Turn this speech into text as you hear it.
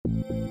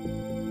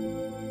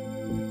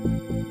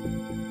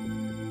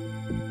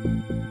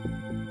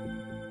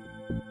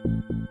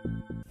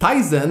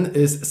Tizen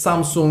is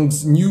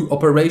Samsung's new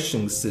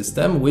operating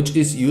system, which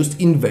is used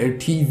in their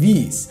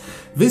TVs.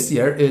 This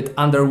year it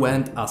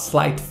underwent a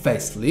slight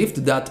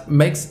facelift that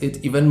makes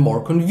it even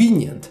more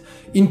convenient.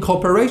 In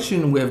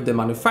cooperation with the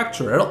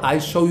manufacturer, I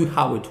show you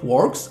how it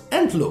works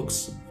and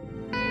looks.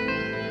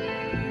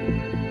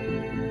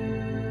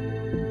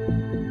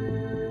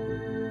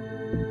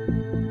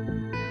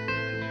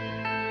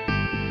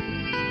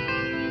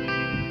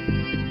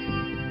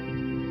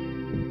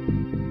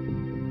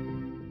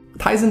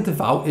 Tizen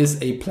TV is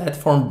a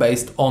platform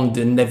based on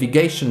the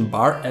navigation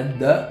bar at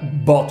the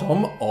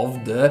bottom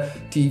of the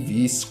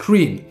TV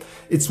screen.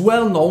 It's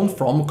well known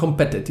from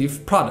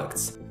competitive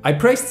products. I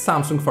praised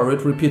Samsung for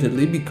it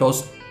repeatedly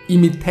because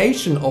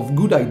imitation of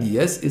good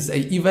ideas is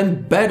an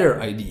even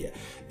better idea.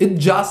 It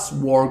just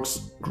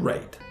works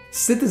great.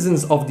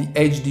 Citizens of the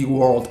HD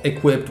world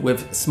equipped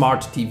with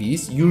smart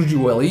TVs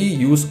usually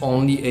use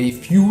only a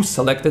few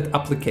selected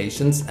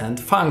applications and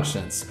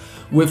functions.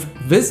 With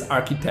this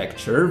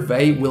architecture,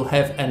 they will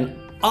have an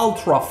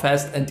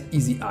ultra-fast and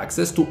easy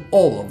access to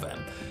all of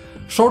them.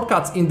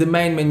 Shortcuts in the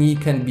main menu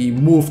can be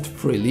moved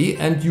freely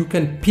and you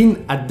can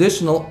pin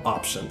additional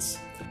options.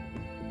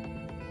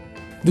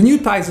 The new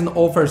Tizen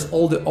offers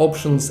all the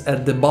options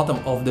at the bottom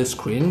of the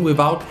screen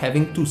without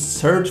having to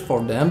search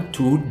for them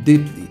too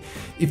deeply.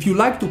 If you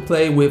like to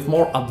play with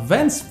more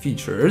advanced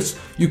features,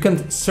 you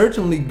can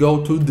certainly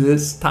go to the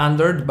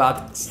standard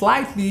but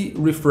slightly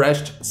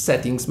refreshed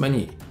settings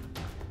menu.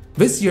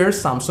 This year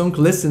Samsung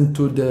listened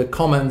to the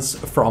comments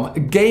from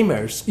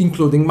gamers,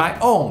 including my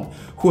own,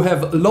 who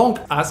have long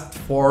asked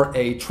for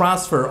a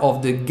transfer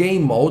of the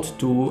game mode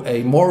to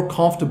a more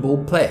comfortable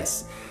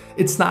place.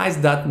 It's nice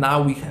that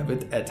now we have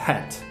it at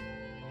hand.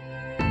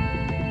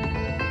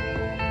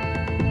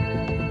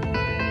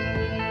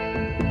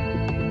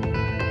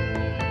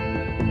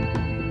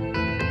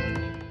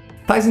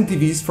 Tizen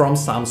TVs from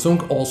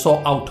Samsung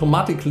also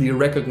automatically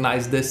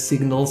recognize the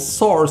signal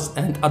source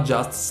and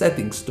adjust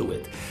settings to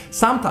it.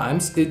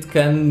 Sometimes it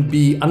can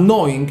be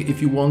annoying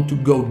if you want to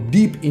go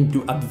deep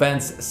into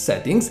advanced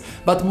settings,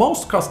 but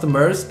most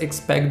customers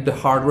expect the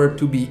hardware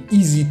to be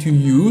easy to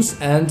use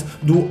and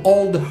do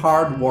all the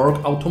hard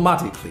work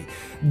automatically.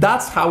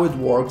 That's how it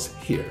works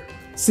here.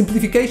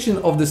 Simplification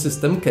of the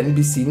system can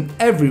be seen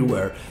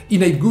everywhere,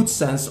 in a good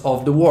sense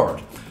of the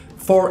word.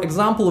 For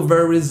example,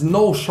 there is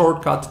no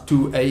shortcut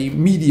to a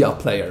media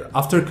player.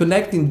 After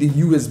connecting the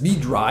USB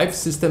drive,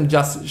 system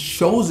just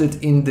shows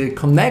it in the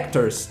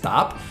connectors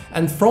tab,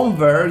 and from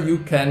there you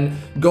can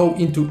go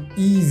into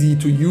easy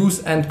to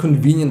use and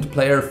convenient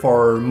player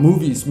for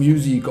movies,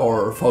 music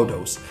or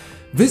photos.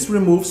 This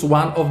removes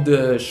one of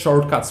the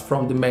shortcuts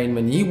from the main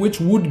menu, which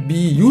would be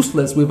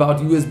useless without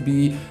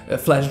USB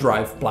flash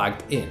drive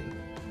plugged in.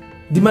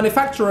 The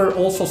manufacturer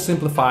also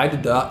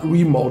simplified the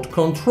remote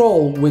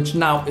control, which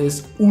now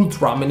is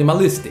ultra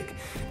minimalistic.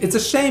 It's a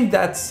shame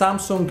that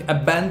Samsung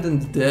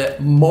abandoned the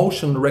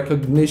motion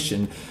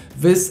recognition.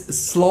 This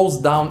slows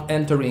down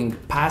entering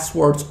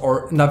passwords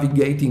or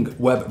navigating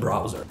web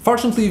browser.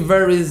 Fortunately,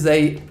 there is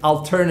an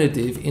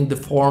alternative in the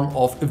form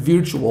of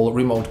virtual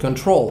remote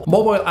control.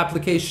 Mobile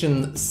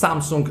application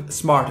Samsung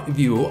Smart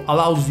View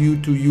allows you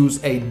to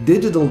use a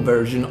digital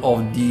version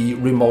of the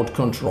remote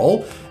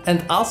control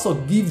and also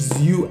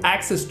gives you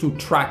access to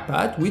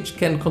trackpad, which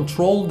can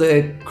control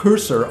the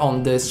cursor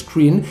on the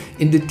screen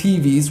in the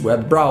TV's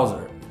web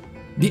browser.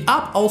 The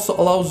app also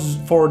allows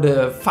for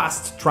the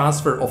fast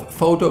transfer of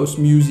photos,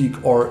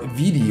 music or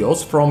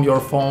videos from your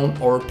phone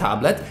or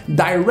tablet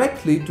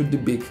directly to the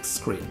big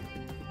screen.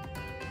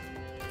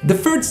 The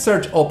third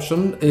search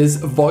option is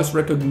voice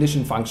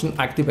recognition function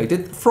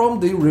activated from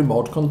the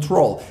remote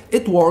control.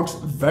 It works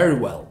very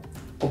well.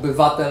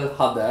 Obywatel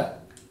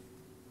HD.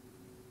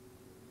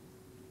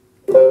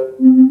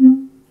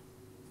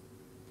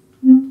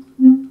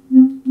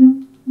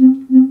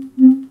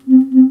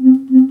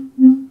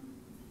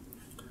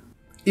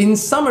 In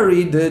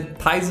summary, the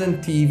Tizen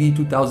TV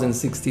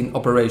 2016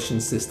 operation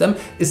system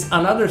is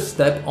another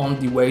step on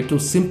the way to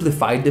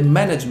simplify the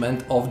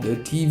management of the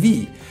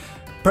TV.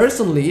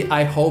 Personally,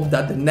 I hope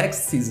that the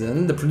next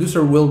season the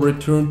producer will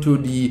return to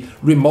the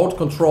remote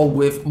control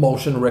with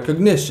motion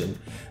recognition.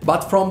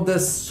 But from the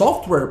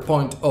software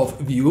point of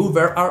view,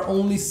 there are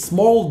only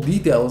small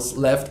details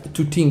left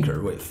to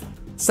tinker with.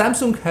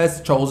 Samsung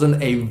has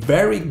chosen a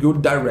very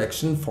good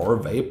direction for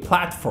their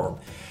platform.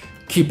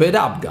 Keep it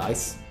up,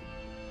 guys!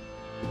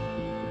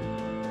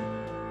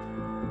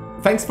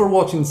 Thanks for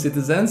watching,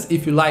 citizens.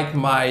 If you like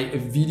my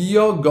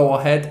video, go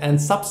ahead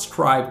and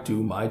subscribe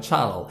to my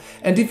channel.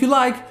 And if you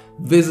like,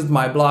 visit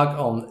my blog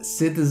on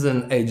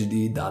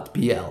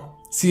citizenhd.pl.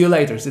 See you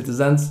later,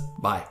 citizens.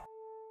 Bye.